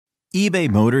eBay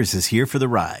Motors is here for the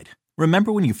ride.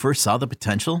 Remember when you first saw the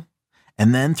potential?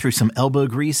 And then through some elbow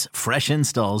grease, fresh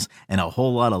installs, and a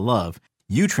whole lot of love,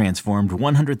 you transformed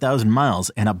 100,000 miles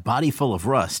and a body full of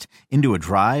rust into a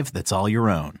drive that's all your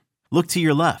own. Look to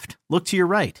your left. Look to your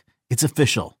right. It's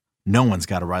official. No one's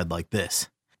got a ride like this.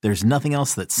 There's nothing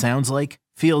else that sounds like,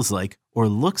 feels like, or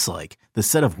looks like the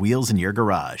set of wheels in your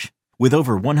garage. With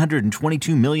over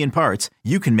 122 million parts,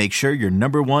 you can make sure your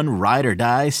number one ride or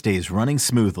die stays running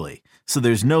smoothly. So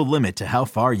there's no limit to how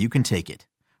far you can take it.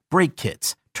 Brake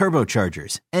kits,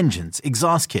 turbochargers, engines,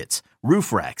 exhaust kits,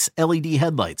 roof racks, LED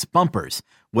headlights, bumpers,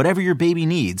 whatever your baby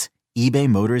needs, eBay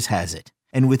Motors has it.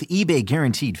 And with eBay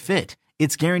Guaranteed Fit,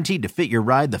 it's guaranteed to fit your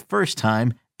ride the first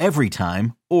time, every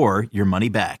time, or your money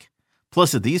back.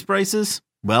 Plus at these prices,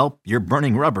 well, you're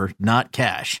burning rubber, not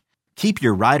cash. Keep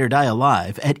your ride or die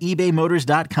alive at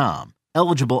ebaymotors.com.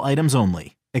 Eligible items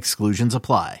only. Exclusions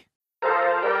apply.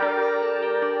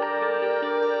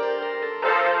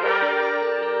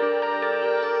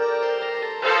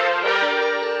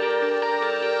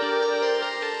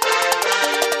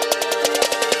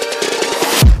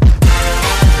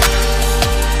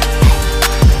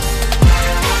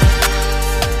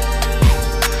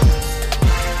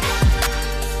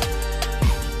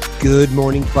 Good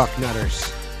morning,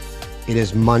 Bucknutters. It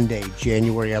is Monday,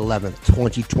 January 11th,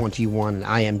 2021, and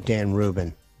I am Dan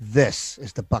Rubin. This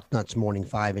is the Bucknuts Morning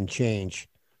 5 and Change.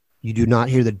 You do not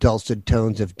hear the dulcet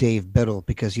tones of Dave Biddle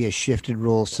because he has shifted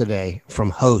roles today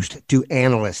from host to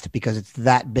analyst because it's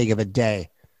that big of a day.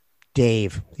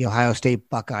 Dave, the Ohio State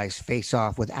Buckeyes face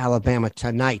off with Alabama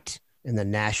tonight in the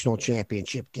national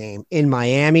championship game in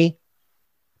Miami.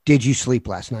 Did you sleep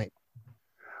last night?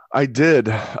 I did.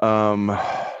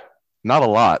 Not a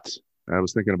lot. I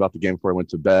was thinking about the game before I went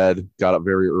to bed, got up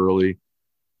very early.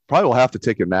 Probably will have to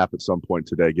take a nap at some point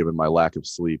today, given my lack of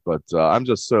sleep. But I'm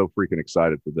just so freaking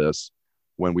excited for this.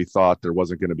 When we thought there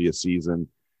wasn't going to be a season,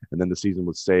 and then the season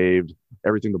was saved,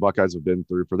 everything the Buckeyes have been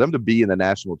through, for them to be in the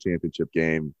national championship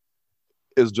game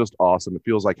is just awesome. It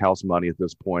feels like house money at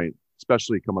this point,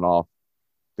 especially coming off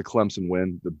the Clemson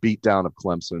win, the beatdown of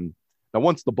Clemson. Now,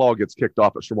 once the ball gets kicked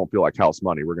off, it sure won't feel like house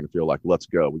money. We're going to feel like, let's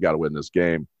go. We got to win this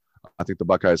game. I think the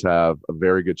Buckeyes have a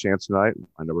very good chance tonight.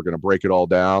 I know we're going to break it all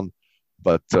down,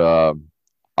 but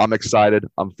I'm excited.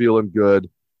 I'm feeling good.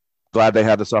 Glad they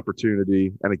had this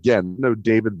opportunity. And again, no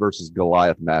David versus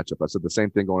Goliath matchup. I said the same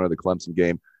thing going into the Clemson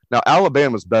game. Now,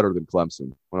 Alabama's better than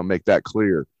Clemson. I want to make that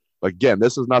clear. Again,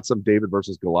 this is not some David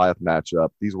versus Goliath matchup.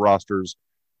 These rosters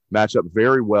match up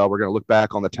very well. We're going to look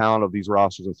back on the talent of these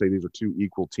rosters and say these are two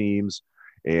equal teams.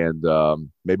 And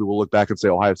maybe we'll look back and say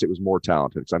Ohio State was more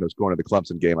talented. Because I know it's going to the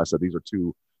Clemson game. I said these are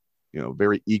two,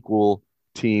 very equal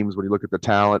teams when you look at the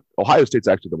talent. Ohio State's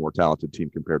actually the more talented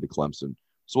team compared to Clemson.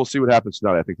 So we'll see what happens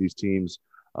tonight. I think these teams,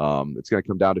 it's going to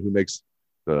come down to who makes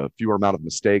the fewer amount of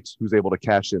mistakes, who's able to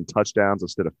cash in touchdowns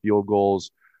instead of field goals.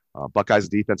 Buckeyes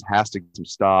defense has to get some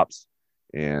stops.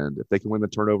 And if they can win the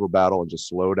turnover battle and just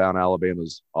slow down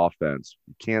Alabama's offense,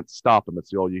 you can't stop them.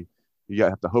 That's all you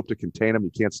have to hope to contain them.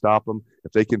 You can't stop them.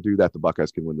 If they can do that, the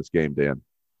Buckeyes can win this game, Dan.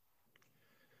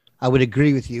 I would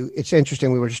agree with you. It's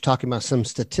interesting. We were just talking about some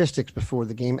statistics before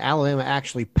the game. Alabama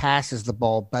actually passes the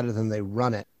ball better than they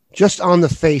run it. Just on the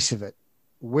face of it,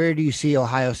 where do you see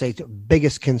Ohio State's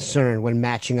biggest concern when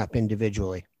matching up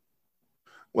individually?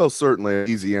 Well, certainly the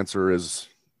easy answer is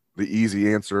the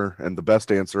easy answer and the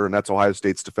best answer, and that's Ohio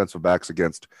State's defensive backs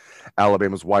against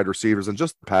Alabama's wide receivers and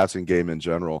just the passing game in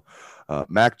general.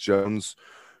 Mac Jones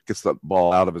gets the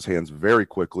ball out of his hands very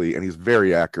quickly, and he's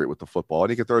very accurate with the football, and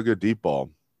he can throw a good deep ball.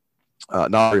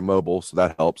 Not very mobile, so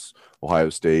that helps Ohio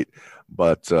State.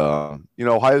 But,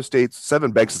 Ohio State's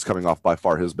Sevyn Banks is coming off by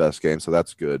far his best game, so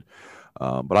that's good.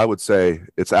 But I would say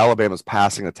it's Alabama's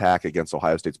passing attack against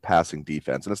Ohio State's passing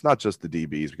defense. And it's not just the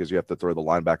DBs, because you have to throw the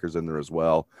linebackers in there as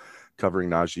well, covering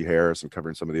Najee Harris and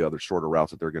covering some of the other shorter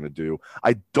routes that they're going to do.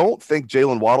 I don't think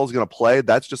Jalen Waddle is going to play.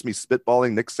 That's just me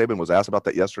spitballing. Nick Saban was asked about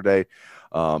that yesterday.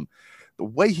 The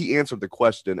way he answered the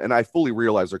question, and I fully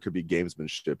realize there could be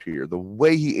gamesmanship here. The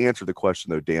way he answered the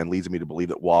question, though, Dan, leads me to believe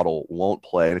that Waddle won't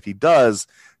play. And if he does,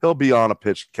 he'll be on a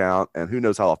pitch count, and who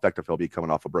knows how effective he'll be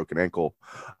coming off a broken ankle.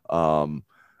 A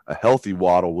healthy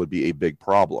Waddle would be a big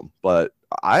problem. But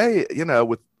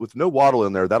with no Waddle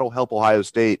in there, that'll help Ohio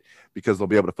State because they'll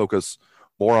be able to focus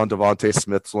more on Devontae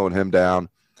Smith, slowing him down.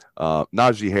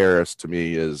 Najee Harris, to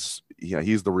me,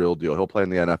 he's the real deal. He'll play in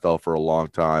the NFL for a long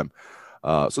time.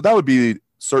 So that would be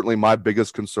certainly my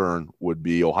biggest concern, would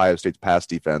be Ohio State's pass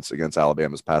defense against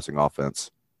Alabama's passing offense.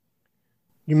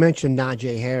 You mentioned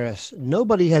Najee Harris.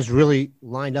 Nobody has really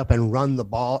lined up and run the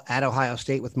ball at Ohio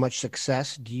State with much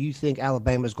success. Do you think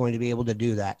Alabama is going to be able to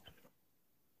do that?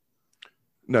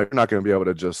 No, you're not going to be able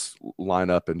to just line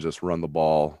up and just run the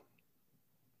ball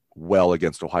well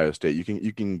against Ohio State.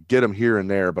 You can get them here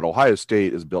and there, but Ohio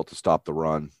State is built to stop the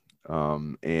run.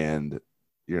 And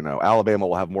Alabama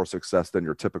will have more success than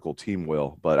your typical team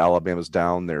will, but Alabama's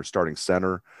down their starting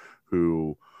center,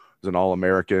 who is an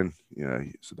All-American.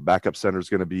 So the backup center is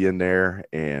going to be in there,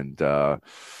 and they'll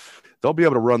be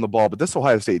able to run the ball. But this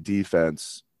Ohio State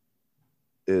defense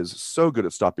is so good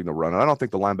at stopping the run. And I don't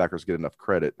think the linebackers get enough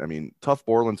credit. I mean, Tough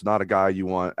Borland's not a guy you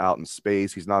want out in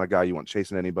space. He's not a guy you want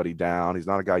chasing anybody down. He's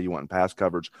not a guy you want in pass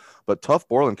coverage. But Tough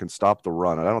Borland can stop the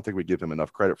run, and I don't think we give him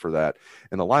enough credit for that.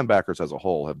 And the linebackers as a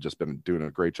whole have just been doing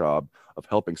a great job of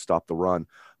helping stop the run.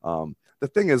 The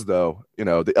thing is, though,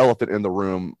 the elephant in the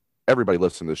room, everybody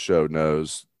listening to this show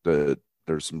knows that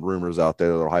there's some rumors out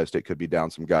there that Ohio State could be down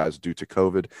some guys due to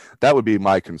COVID. That would be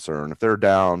my concern. If they're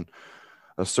down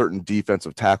a certain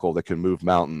defensive tackle that can move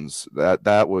mountains,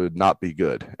 that would not be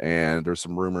good. And there's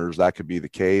some rumors that could be the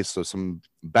case. So some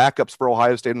backups for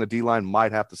Ohio State in the D-line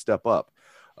might have to step up.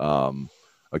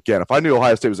 Again, if I knew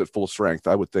Ohio State was at full strength,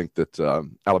 I would think that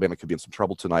Alabama could be in some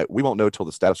trouble tonight. We won't know till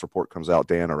the status report comes out,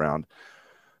 Dan, around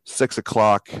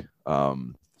 6:00.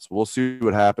 So we'll see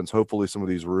what happens. Hopefully some of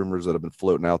these rumors that have been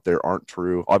floating out there aren't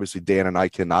true. Obviously, Dan and I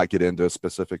cannot get into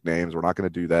specific names. We're not going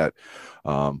to do that.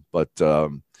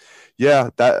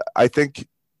 That I think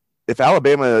if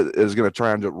Alabama is going to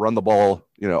try and run the ball,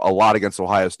 a lot against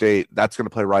Ohio State, that's going to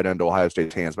play right into Ohio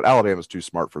State's hands. But Alabama's too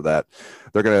smart for that.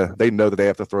 They know that they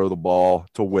have to throw the ball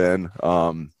to win.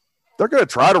 They're going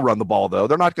to try to run the ball, though.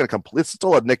 They're not going to it's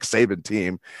still a Nick Saban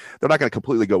team. They're not going to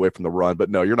completely go away from the run. But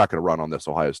no, you're not going to run on this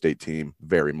Ohio State team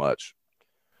very much.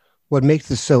 What makes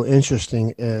this so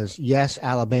interesting is, yes,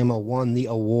 Alabama won the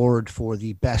award for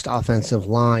the best offensive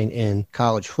line in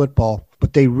college football,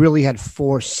 but they really had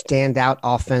 4 standout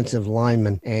offensive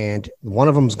linemen, and one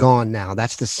of them's gone now.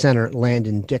 That's the center,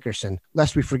 Landon Dickerson.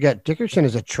 Lest we forget, Dickerson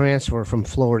is a transfer from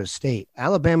Florida State.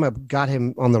 Alabama got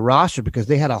him on the roster because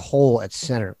they had a hole at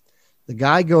center. The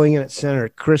guy going in at center,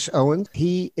 Chris Owens,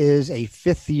 he is a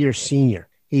 5th-year senior.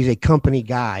 He's a company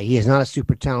guy. He is not a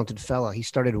super talented fellow. He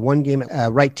started one game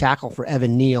at right tackle for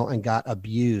Evan Neal and got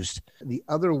abused. The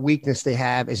other weakness they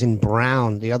have is in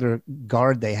Brown, the other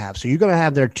guard they have. So you're going to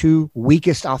have their 2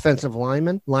 weakest offensive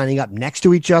linemen lining up next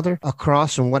to each other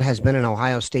across from what has been an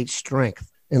Ohio State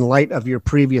strength. In light of your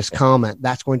previous comment,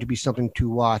 that's going to be something to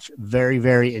watch very,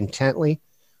 very intently.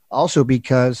 Also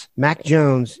because Mac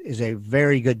Jones is a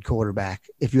very good quarterback.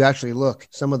 If you actually look,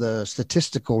 some of the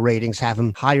statistical ratings have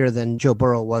him higher than Joe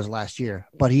Burrow was last year,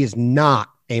 but he is not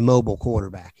a mobile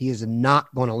quarterback. He is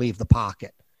not going to leave the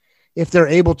pocket. If they're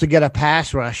able to get a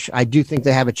pass rush, I do think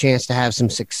they have a chance to have some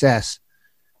success.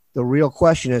 The real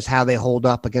question is how they hold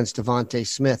up against Devontae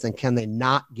Smith, and can they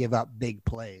not give up big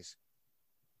plays?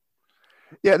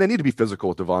 Yeah, they need to be physical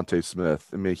with Devontae Smith.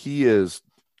 I mean, he is,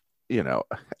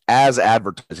 as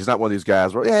advertised. He's not one of these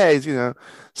guys where, he's,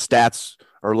 stats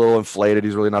are a little inflated.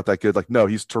 He's really not that good. Like, no,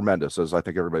 he's tremendous, as I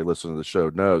think everybody listening to the show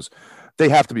knows. They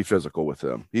have to be physical with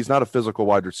him. He's not a physical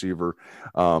wide receiver.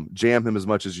 Jam him as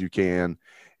much as you can.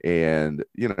 And,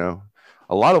 a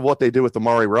lot of what they do with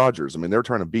Amari Rodgers, I mean, they're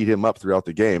trying to beat him up throughout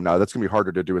the game. Now, that's going to be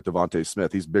harder to do with Devontae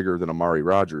Smith. He's bigger than Amari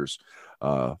Rodgers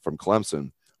from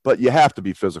Clemson. But you have to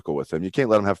be physical with him. You can't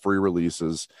let him have free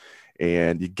releases.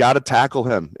 And you got to tackle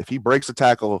him. If he breaks a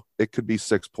tackle, it could be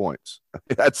 6 points.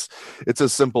 It's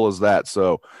as simple as that.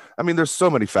 So, I mean, there's so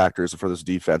many factors for this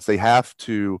defense. They have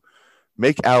to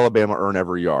make Alabama earn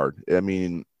every yard. I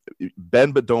mean,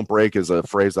 bend but don't break is a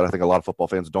phrase that I think a lot of football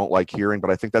fans don't like hearing,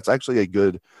 but I think that's actually a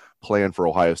good plan for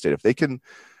Ohio State. If they can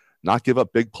not give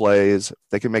up big plays,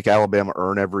 they can make Alabama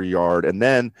earn every yard, and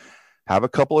then have a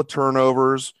couple of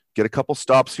turnovers, get a couple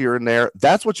stops here and there.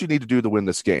 That's what you need to do to win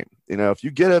this game. If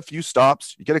you get a few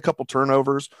stops, you get a couple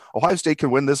turnovers, Ohio State can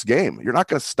win this game. You're not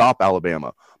going to stop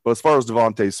Alabama. But as far as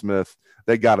Devontae Smith,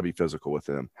 they got to be physical with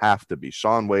him. Have to be.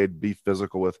 Shaun Wade, be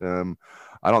physical with him.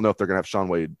 I don't know if they're going to have Shaun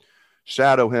Wade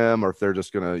shadow him or if they're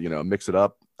just going to, mix it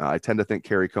up. I tend to think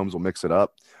Kerry Combs will mix it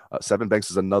up. Sevyn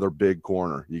Banks is another big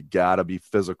corner. You got to be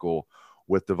physical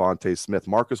with Devontae Smith.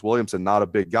 Marcus Williamson, not a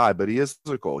big guy, but he is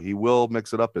physical. He will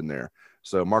mix it up in there.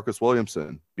 So Marcus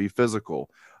Williamson, be physical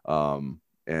and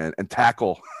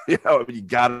tackle. You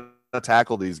got to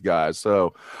tackle these guys.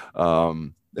 So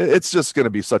it's just going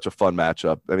to be such a fun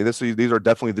matchup. I mean, these are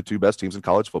definitely the 2 best teams in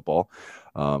college football.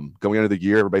 Going into the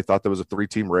year, everybody thought there was a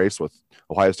 3-team race with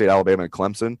Ohio State, Alabama, and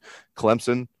Clemson.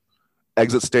 Clemson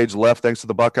exit stage left thanks to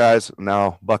the Buckeyes.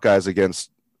 Now Buckeyes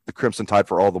against the Crimson Tide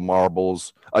for all the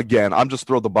marbles. Again, I'm just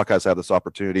thrilled the Buckeyes have this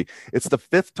opportunity. It's the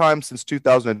 5th time since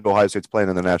 2000 Ohio State's playing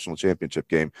in the national championship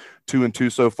game.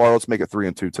 2-2 so far. Let's make it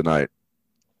 3-2 tonight.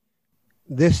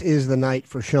 This is the night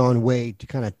for Sean Wade to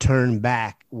kind of turn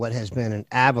back what has been an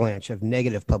avalanche of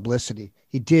negative publicity.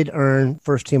 He did earn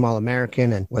first-team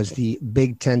All-American and was the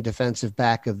Big Ten Defensive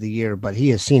Back of the Year, but he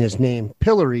has seen his name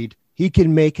pilloried. He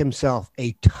can make himself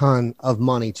a ton of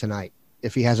money tonight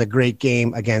if he has a great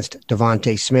game against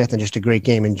Devontae Smith and just a great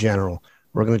game in general.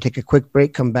 We're going to take a quick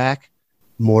break, come back,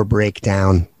 more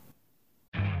breakdown.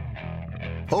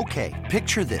 Okay,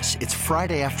 picture this. It's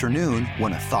Friday afternoon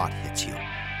when a thought hits you.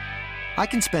 I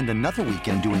can spend another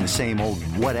weekend doing the same old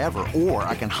whatever, or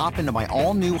I can hop into my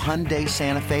all-new Hyundai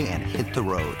Santa Fe and hit the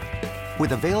road.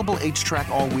 With available H-Track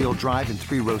all-wheel drive and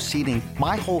 3-row seating,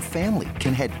 my whole family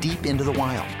can head deep into the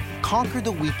wild. Conquer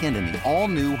the weekend in the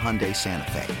all-new Hyundai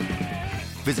Santa Fe.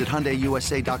 Visit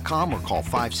HyundaiUSA.com or call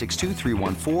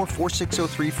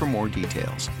 562-314-4603 for more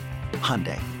details.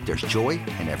 Hyundai, there's joy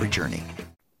in every journey.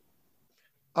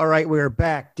 All right, we're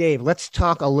back. Dave, let's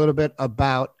talk a little bit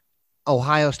about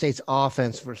Ohio State's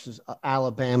offense versus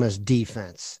Alabama's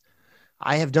defense.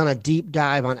 I have done a deep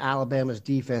dive on Alabama's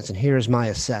defense, and here's my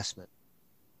assessment.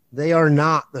 They are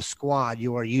not the squad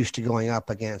you are used to going up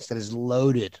against that is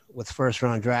loaded with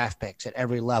first-round draft picks at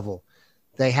every level.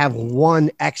 They have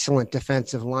one excellent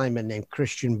defensive lineman named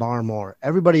Christian Barmore.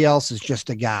 Everybody else is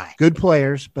just a guy. Good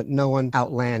players, but no one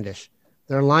outlandish.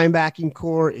 Their linebacking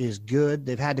core is good.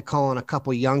 They've had to call on a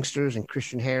couple youngsters and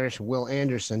Christian Harris and Will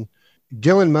Anderson.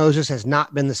 Dylan Moses has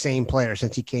not been the same player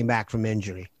since he came back from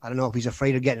injury. I don't know if he's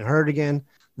afraid of getting hurt again.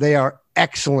 They are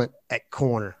excellent at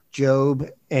corner. Job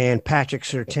and Patrick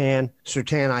Surtain.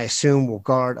 Surtain, I assume, will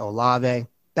guard Olave.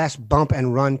 Best bump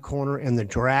and run corner in the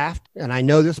draft. And I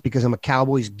know this because I'm a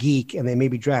Cowboys geek and they may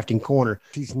be drafting corner.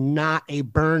 He's not a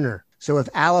burner. So if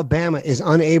Alabama is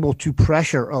unable to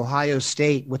pressure Ohio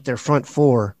State with their front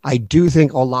four, I do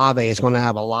think Olave is going to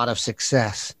have a lot of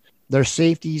success. Their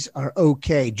safeties are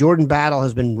okay. Jordan Battle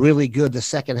has been really good the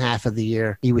second half of the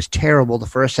year. He was terrible the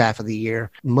first half of the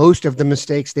year. Most of the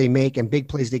mistakes they make and big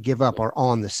plays they give up are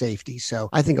on the safety. So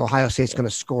I think Ohio State's going to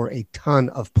score a ton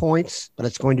of points, but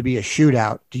it's going to be a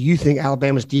shootout. Do you think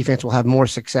Alabama's defense will have more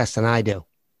success than I do?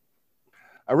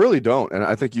 I really don't. And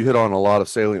I think you hit on a lot of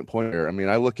salient points here. I mean,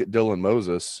 I look at Dylan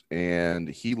Moses, and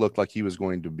he looked like he was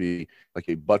going to be like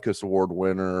a Butkus Award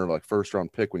winner, like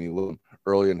first-round pick when you look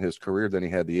early in his career. Then he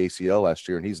had the ACL last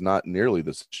year, and he's not nearly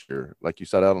this year. Like you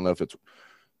said, I don't know if it's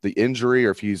the injury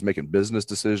or if he's making business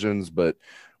decisions, but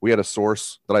we had a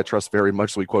source that I trust very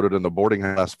much. We quoted in the boarding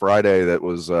house last Friday that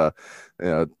was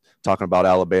talking about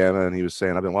Alabama, and he was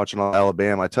saying, I've been watching all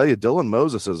Alabama. I tell you, Dylan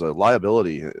Moses is a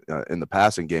liability in the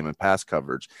passing game and pass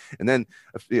coverage. And then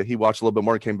he watched a little bit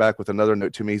more and came back with another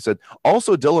note to me. He said,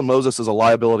 also, Dylan Moses is a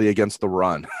liability against the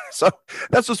run. So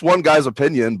that's just one guy's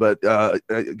opinion, but a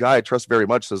guy I trust very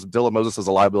much says Dylan Moses is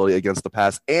a liability against the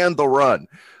pass and the run.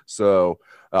 So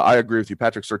I agree with you.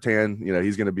 Patrick Surtain,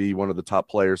 he's going to be one of the top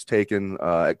players taken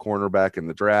at cornerback in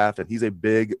the draft, and he's a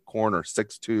big corner,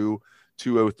 6'2",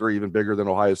 203, even bigger than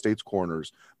Ohio State's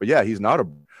corners. But yeah, he's not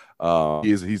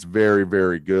he's very,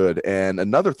 very good. And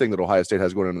another thing that Ohio State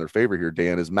has going in their favor here,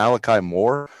 Dan, is Malachi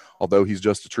Moore, although he's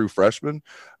just a true freshman,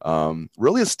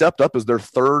 really has stepped up as their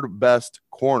third best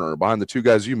corner behind the two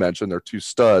guys you mentioned. They're two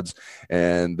studs.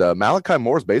 And Malachi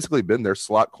Moore has basically been their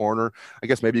slot corner. I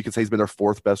guess maybe you could say he's been their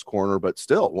fourth best corner, but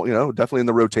still, definitely in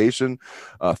the rotation,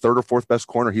 third or fourth best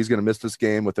corner. He's going to miss this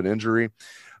game with an injury.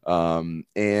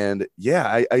 And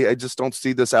yeah, I just don't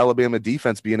see this Alabama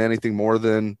defense being anything more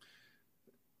than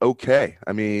okay.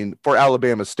 I mean, for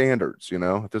Alabama standards,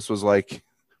 if this was like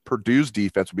Purdue's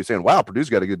defense, would be saying, wow, Purdue's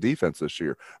got a good defense this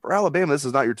year. For Alabama, this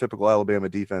is not your typical Alabama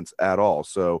defense at all.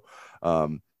 So,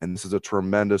 and this is a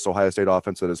tremendous Ohio State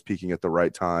offense that is peaking at the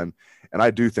right time. And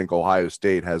I do think Ohio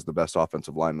State has the best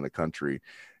offensive line in the country.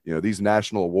 These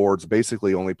national awards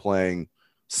basically only playing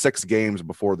 6 games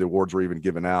before the awards were even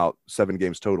given out, 7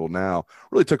 games total now,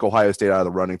 really took Ohio State out of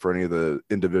the running for any of the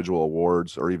individual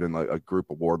awards or even a group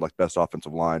award like best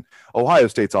offensive line. Ohio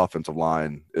State's offensive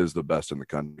line is the best in the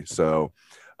country. So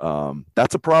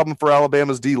that's a problem for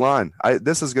Alabama's D-line.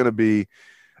 This is going to be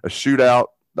a shootout.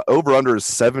 The over-under is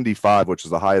 75, which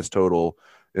is the highest total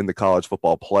in the college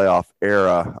football playoff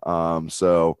era.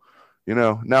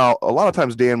 Now a lot of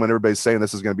times, Dan, when everybody's saying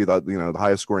this is going to be the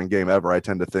highest scoring game ever, I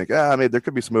tend to think, there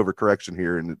could be some overcorrection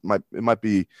here, and it might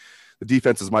be the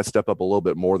defenses might step up a little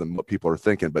bit more than what people are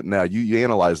thinking. But now you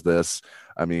analyze this.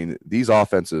 I mean, these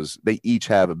offenses, they each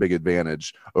have a big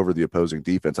advantage over the opposing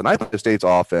defense, and I think the State's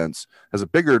offense has a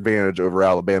bigger advantage over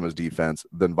Alabama's defense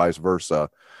than vice versa.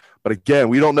 But again,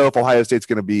 we don't know if Ohio State's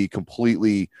going to be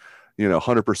completely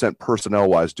 100% personnel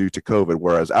wise due to COVID,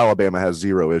 whereas Alabama has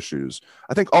zero issues.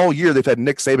 I think all year they've had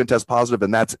Nick Saban test positive,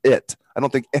 and that's it. I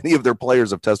don't think any of their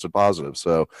players have tested positive.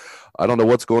 So I don't know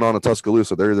what's going on in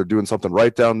Tuscaloosa. They're either doing something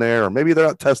right down there, or maybe they're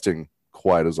not testing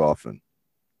quite as often.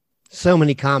 So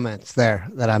many comments there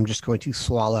that I'm just going to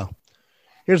swallow.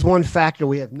 Here's one factor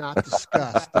we have not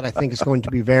discussed that I think is going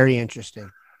to be very interesting.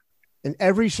 In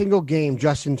every single game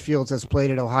Justin Fields has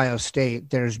played at Ohio State,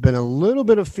 there's been a little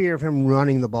bit of fear of him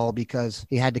running the ball because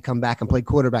he had to come back and play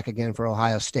quarterback again for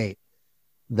Ohio State.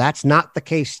 That's not the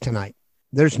case tonight.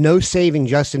 There's no saving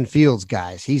Justin Fields,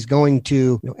 guys. He's going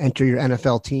to enter your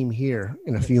NFL team here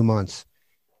in a few months.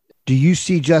 Do you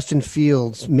see Justin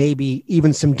Fields maybe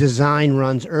even some design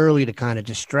runs early to kind of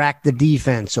distract the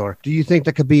defense? Or do you think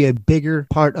that could be a bigger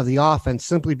part of the offense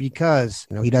simply because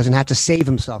he doesn't have to save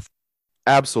himself?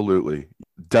 Absolutely.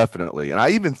 Definitely. And I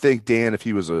even think, Dan, if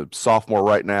he was a sophomore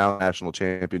right now, national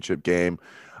championship game,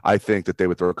 I think that they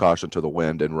would throw caution to the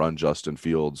wind and run Justin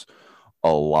Fields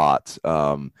a lot.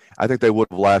 I think they would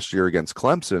have last year against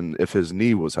Clemson if his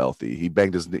knee was healthy. He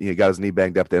got his knee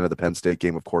banged up at the end of the Penn State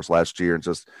game, of course, last year, and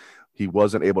he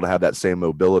wasn't able to have that same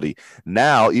mobility.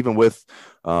 Now, even with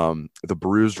the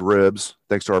bruised ribs,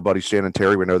 thanks to our buddy Shannon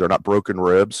Terry, we know they're not broken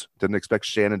ribs. Didn't expect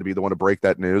Shannon to be the one to break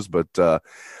that news, but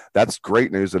that's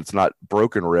great news that it's not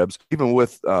broken ribs. Even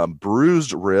with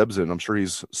bruised ribs, and I'm sure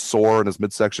he's sore in his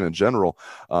midsection in general,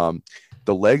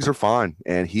 the legs are fine,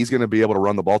 and he's going to be able to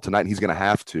run the ball tonight, and he's going to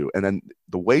have to. And then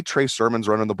the way Trey Sermon's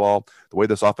running the ball, the way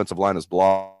this offensive line is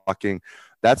blocking,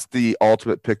 that's the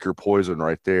ultimate pick your poison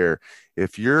right there.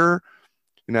 If you're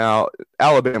now,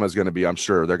 Alabama's going to be, I'm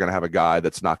sure they're going to have a guy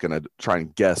that's not going to try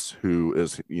and guess who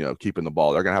is, keeping the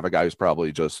ball. They're going to have a guy who's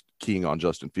probably just keying on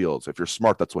Justin Fields. If you're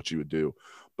smart, that's what you would do.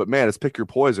 But man, it's pick your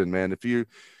poison, man. If you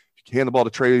hand the ball to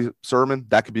Trey Sermon,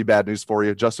 that could be bad news for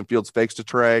you. Justin Fields fakes to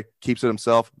Trey, keeps it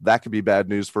himself. That could be bad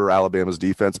news for Alabama's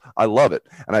defense. I love it.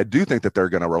 And I do think that they're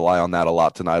going to rely on that a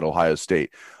lot tonight, Ohio State.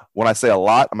 When I say a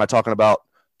lot, am I talking about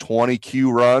 20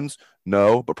 Q runs?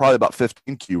 No, but probably about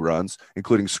 15 Q runs,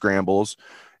 including scrambles.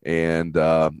 And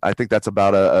I think that's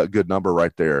about a good number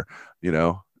right there,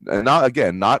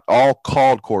 and not all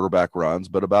called quarterback runs,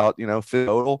 but about,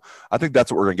 total. I think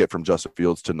that's what we're going to get from Justin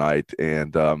Fields tonight.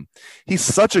 And he's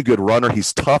such a good runner.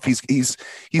 He's tough. He's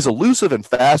elusive and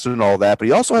fast and all that, but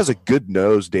he also has a good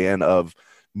nose, Dan, of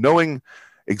knowing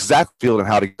exact field and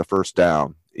how to get the first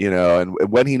down, and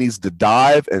when he needs to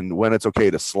dive and when it's okay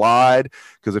to slide.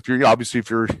 Because if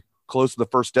you're close to the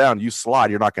first down, you slide,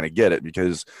 you're not going to get it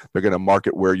because they're going to mark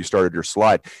it where you started your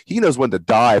slide. He knows when to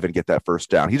dive and get that first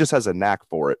down. He just has a knack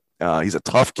for it. He's a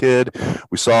tough kid.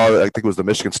 We saw, I think it was the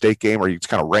Michigan State game where he just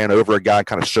kind of ran over a guy,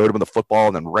 kind of showed him the football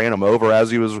and then ran him over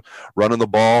as he was running the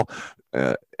ball.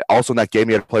 Also in that game,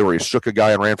 he had a play where he shook a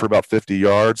guy and ran for about 50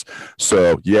 yards.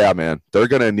 So, yeah, man, they're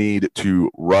going to need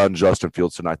to run Justin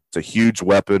Fields tonight. It's a huge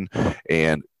weapon.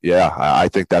 And, yeah, I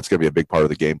think that's going to be a big part of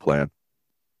the game plan.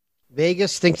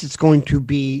 Vegas thinks it's going to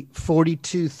be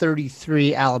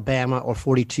 42-33 Alabama or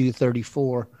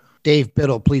 42-34. Dave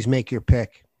Biddle, please make your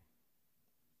pick.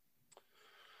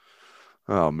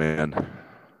 Oh, man.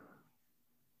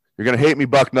 You're going to hate me,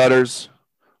 Bucknutters,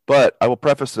 but I will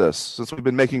preface this. Since we've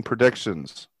been making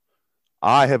predictions,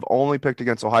 I have only picked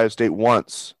against Ohio State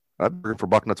once. I've been for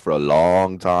Bucknuts for a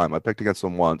long time. I picked against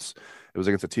them once. It was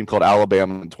against a team called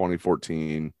Alabama in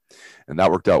 2014, and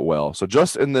that worked out well. So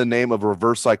just in the name of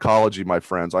reverse psychology, my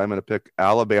friends, I'm going to pick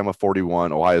Alabama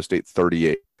 41, Ohio State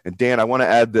 38. And, Dan, I want to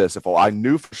add this. If I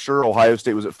knew for sure Ohio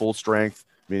State was at full strength,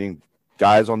 meaning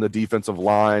guys on the defensive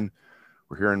line,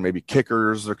 we're hearing maybe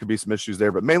kickers, there could be some issues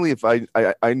there. But mainly if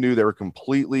I knew they were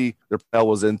completely – their bell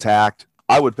was intact,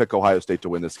 I would pick Ohio State to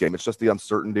win this game. It's just the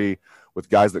uncertainty with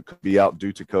guys that could be out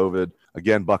due to COVID.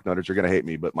 Again, Bucknutters, you're going to hate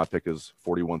me, but my pick is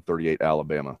 41-38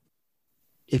 Alabama.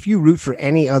 If you root for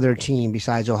any other team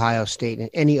besides Ohio State in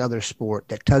any other sport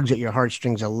that tugs at your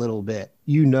heartstrings a little bit,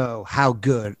 you know how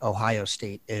good Ohio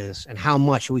State is and how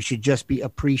much we should just be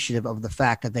appreciative of the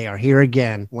fact that they are here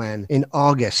again when in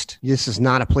August, this is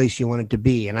not a place you wanted to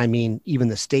be. And I mean, even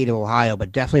the state of Ohio,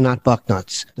 but definitely not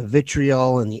Bucknuts. The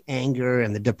vitriol and the anger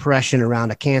and the depression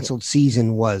around a canceled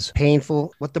season was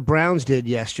painful. What the Browns did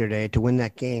yesterday to win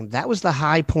that game, that was the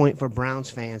high point for Browns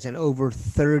fans in over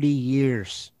 30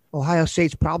 years. Ohio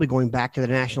State's probably going back to the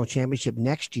national championship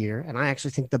next year, and I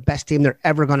actually think the best team they're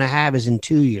ever going to have is in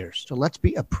 2 years. So let's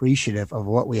be appreciative of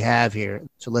what we have here.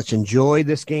 So let's enjoy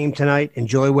this game tonight,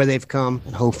 enjoy where they've come,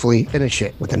 and hopefully finish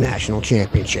it with a national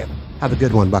championship. Have a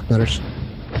good one, Bucknutters.